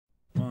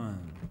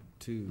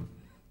2,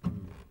 3,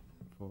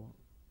 4.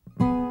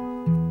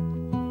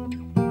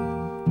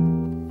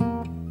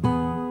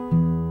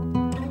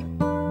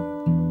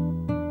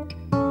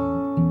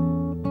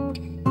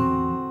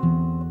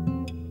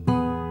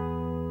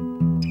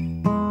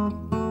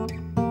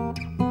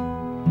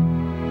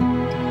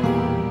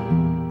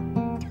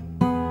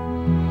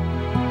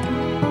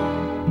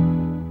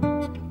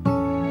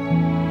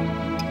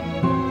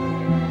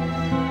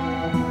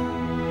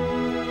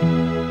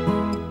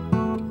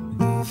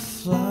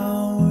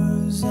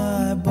 Flowers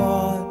I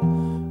bought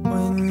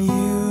when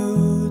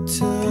you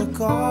took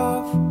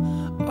off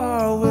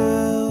are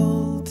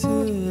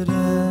wilted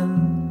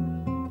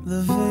in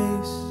the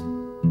vase.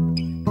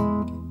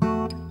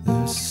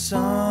 There's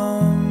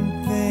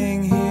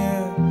something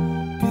here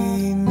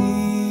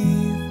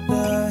beneath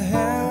the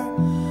hair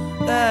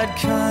that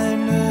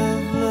kind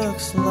of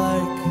looks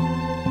like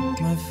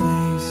my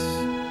face.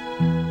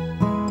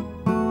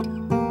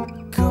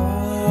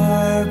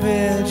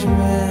 Garbage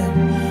man,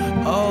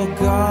 oh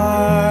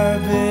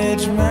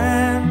garbage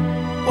man,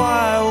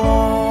 why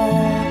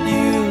won't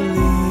you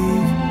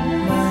leave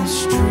my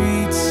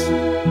streets?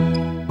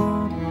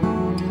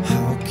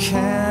 How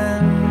can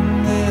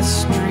this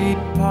street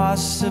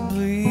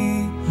possibly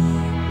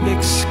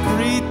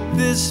excrete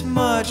this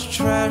much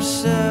trash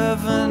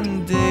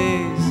 7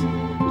 days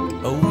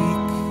a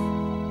week?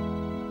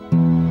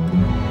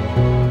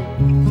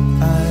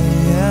 I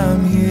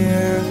am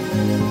here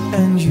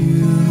and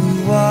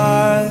you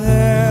are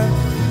there,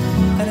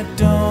 and it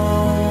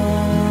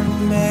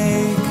don't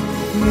make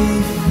me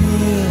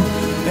feel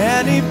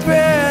any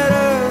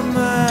better,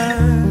 my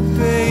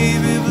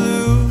baby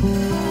blue,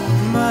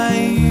 my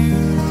you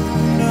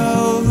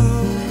know who.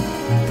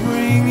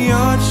 Bring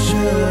your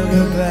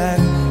sugar back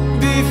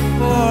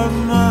before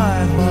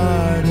my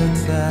heart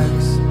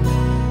attacks.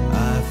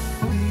 I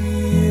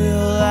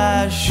feel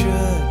I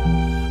should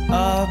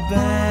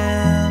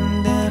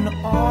abandon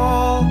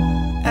all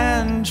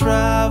and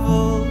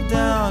travel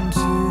down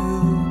to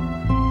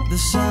the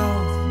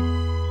south.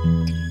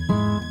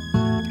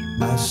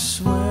 I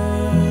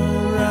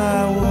swear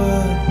I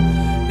would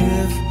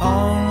if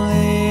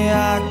only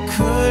I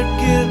could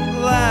get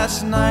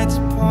last night's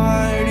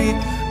party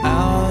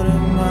out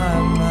of my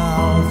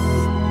mouth.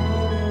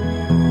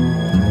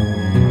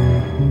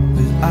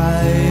 But I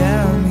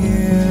am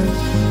here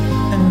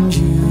and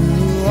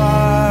you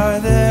are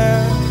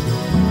there,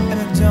 and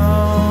it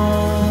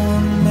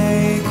don't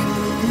make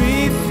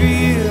me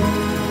feel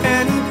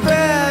any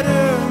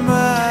better,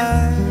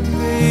 my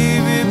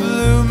baby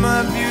blue,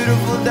 my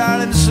beautiful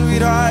darling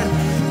sweetheart.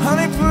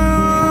 Honey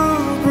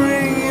Pooh,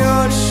 bring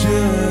your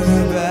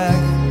sugar back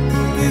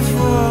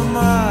before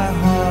my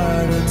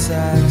heart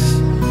attacks.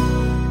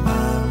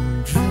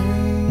 I'm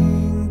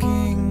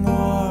drinking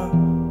more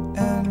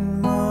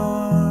and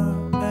more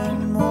and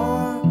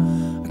more.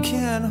 I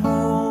can't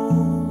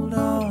hold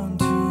on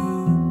to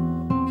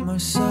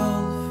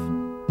myself.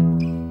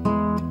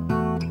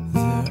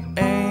 There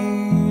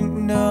ain't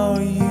no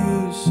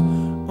use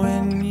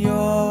when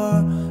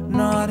you're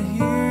not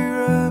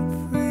here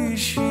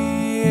appreciating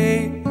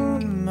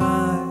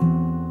my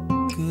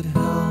good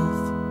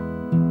health.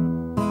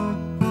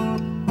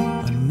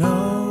 I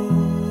know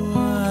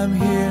I'm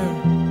here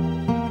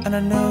and I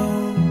know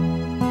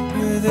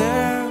you're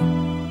there,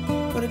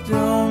 but it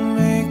don't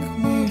make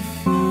me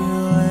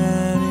feel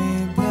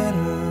any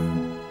better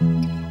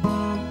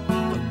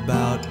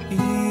about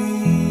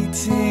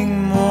eating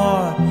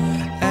more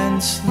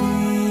and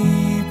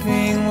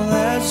sleeping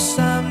less.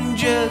 I'm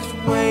just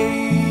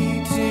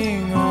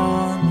waiting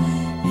on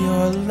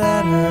your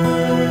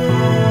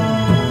letter.